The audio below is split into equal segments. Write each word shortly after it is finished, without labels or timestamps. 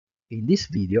In this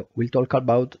video, we'll talk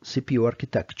about CPU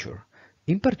architecture.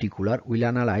 In particular, we'll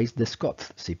analyze the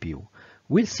Scots CPU.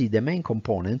 We'll see the main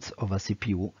components of a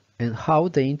CPU and how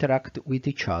they interact with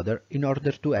each other in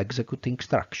order to execute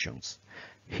instructions.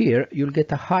 Here, you'll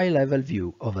get a high-level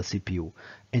view of a CPU,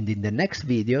 and in the next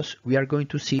videos, we are going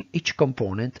to see each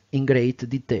component in great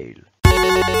detail.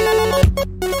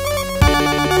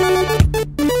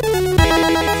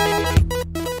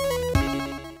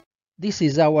 This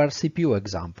is our CPU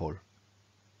example.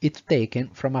 It's taken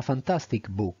from a fantastic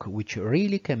book which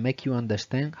really can make you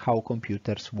understand how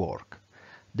computers work.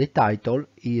 The title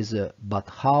is But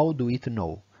How Do It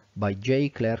Know? By J.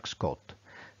 Clark Scott.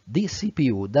 This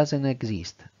CPU doesn't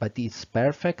exist, but it's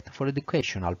perfect for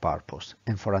educational purpose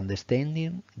and for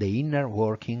understanding the inner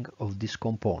working of this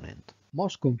component.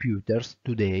 Most computers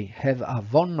today have a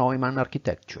von Neumann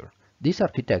architecture. This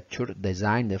architecture,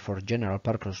 designed for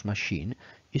general-purpose machine,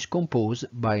 is composed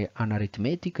by an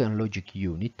arithmetic and logic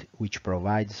unit, which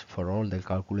provides for all the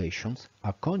calculations,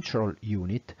 a control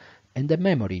unit, and a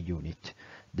memory unit.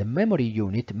 The memory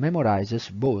unit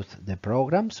memorizes both the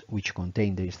programs, which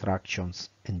contain the instructions,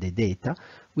 and the data,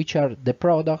 which are the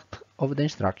product of the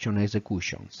instruction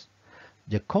executions.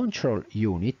 The control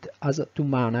unit has to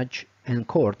manage and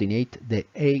coordinate the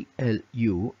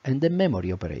ALU and the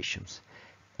memory operations.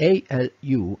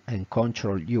 ALU and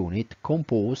control unit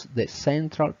compose the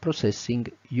Central Processing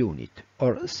Unit,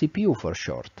 or CPU for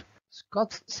short.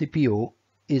 Scott's CPU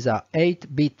is a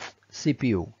 8-bit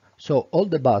CPU, so all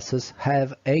the buses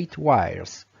have 8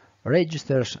 wires.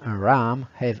 Registers and RAM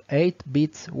have 8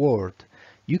 bits worth.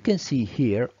 You can see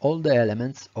here all the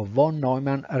elements of von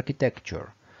Neumann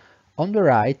architecture. On the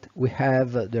right, we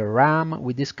have the RAM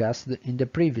we discussed in the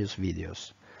previous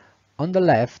videos. On the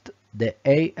left, the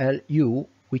ALU,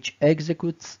 which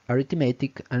executes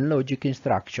arithmetic and logic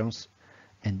instructions,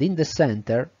 and in the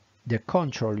center, the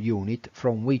control unit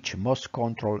from which most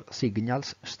control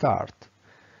signals start.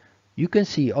 You can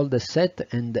see all the set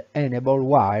and enable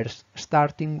wires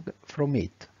starting from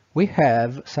it. We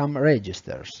have some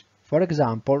registers. For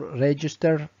example,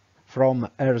 register from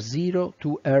R0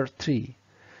 to R3.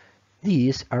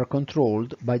 These are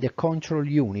controlled by the control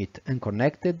unit and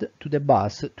connected to the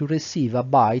bus to receive a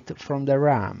byte from the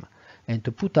RAM and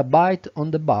to put a byte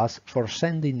on the bus for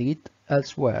sending it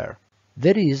elsewhere.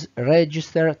 There is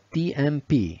register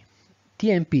TMP.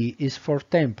 TMP is for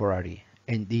temporary,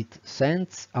 and it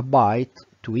sends a byte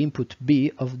to input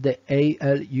B of the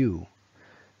ALU.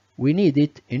 We need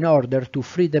it in order to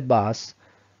free the bus,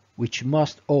 which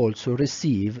must also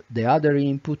receive the other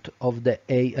input of the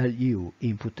ALU,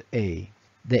 input A.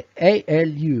 The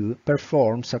ALU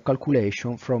performs a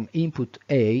calculation from input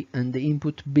A and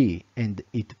input B, and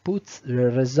it puts the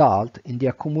result in the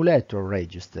accumulator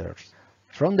registers.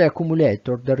 From the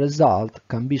accumulator, the result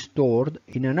can be stored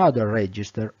in another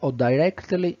register or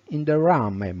directly in the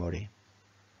RAM memory.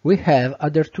 We have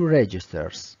other two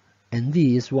registers, and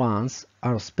these ones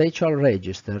are special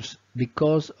registers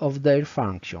because of their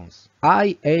functions.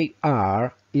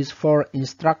 IAR is for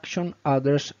Instruction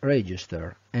Address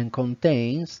Register and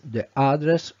contains the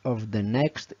address of the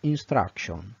next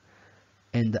instruction.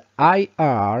 And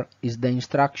IR is the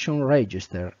instruction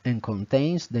register and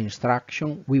contains the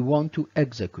instruction we want to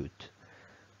execute.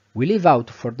 We leave out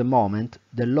for the moment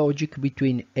the logic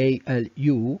between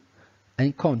ALU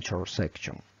and control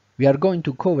section. We are going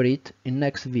to cover it in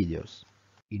next videos.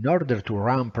 In order to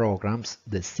run programs,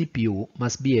 the CPU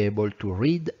must be able to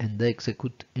read and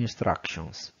execute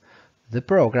instructions. The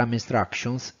program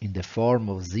instructions, in the form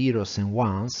of zeros and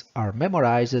ones, are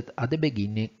memorized at the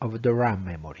beginning of the RAM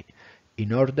memory,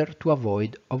 in order to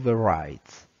avoid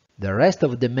overrides. The rest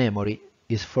of the memory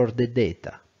is for the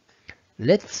data.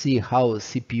 Let's see how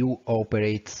CPU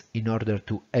operates in order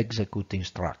to execute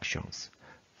instructions.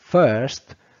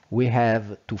 First, we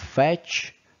have to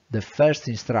fetch the first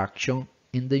instruction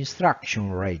in the instruction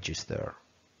register.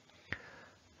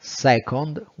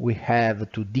 Second, we have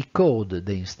to decode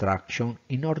the instruction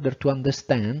in order to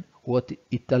understand what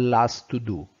it allows us to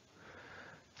do.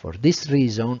 For this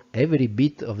reason, every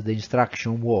bit of the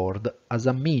instruction word has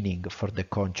a meaning for the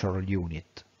control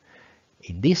unit.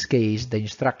 In this case, the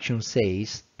instruction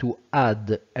says to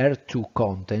add R2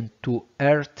 content to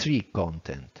R3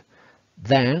 content.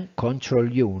 Then,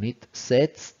 control unit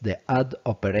sets the add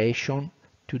operation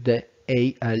to the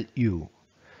ALU.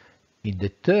 In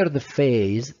the third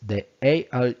phase, the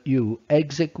ALU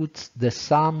executes the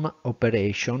sum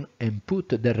operation and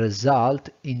puts the result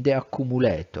in the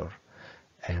accumulator,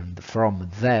 and from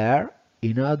there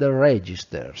in other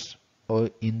registers or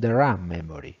in the RAM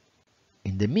memory.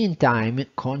 In the meantime,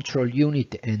 control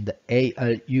unit and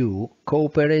ALU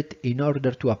cooperate in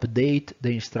order to update the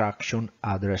instruction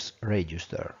address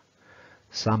register.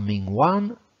 Summing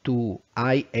 1 to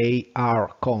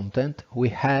IAR content, we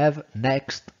have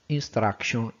next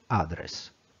instruction address.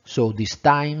 So this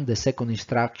time the second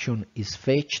instruction is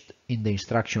fetched in the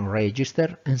instruction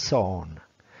register and so on.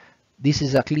 This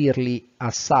is clearly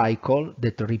a cycle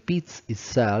that repeats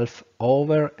itself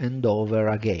over and over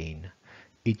again.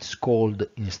 It's called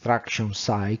instruction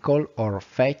cycle or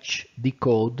fetch,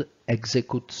 decode,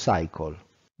 execute cycle.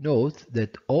 Note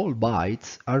that all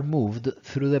bytes are moved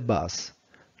through the bus,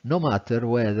 no matter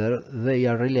whether they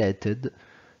are related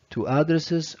to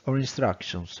addresses or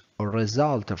instructions or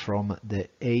result from the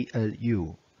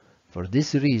ALU. For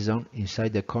this reason,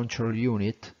 inside the control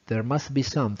unit, there must be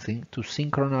something to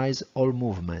synchronize all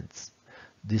movements.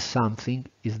 This something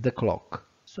is the clock.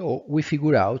 So we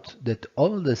figure out that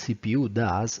all the CPU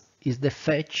does is the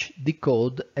fetch,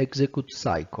 decode, execute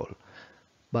cycle.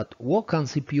 But what can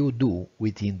CPU do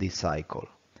within this cycle?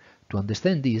 To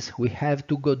understand this, we have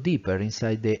to go deeper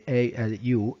inside the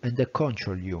ALU and the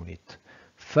control unit.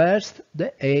 First,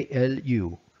 the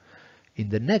ALU. In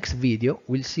the next video,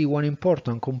 we'll see one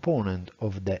important component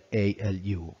of the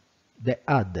ALU, the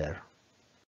adder.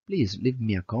 Please leave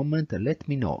me a comment and let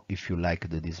me know if you liked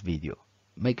this video.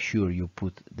 Make sure you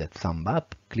put the thumb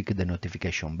up, click the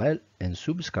notification bell and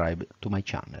subscribe to my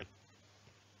channel.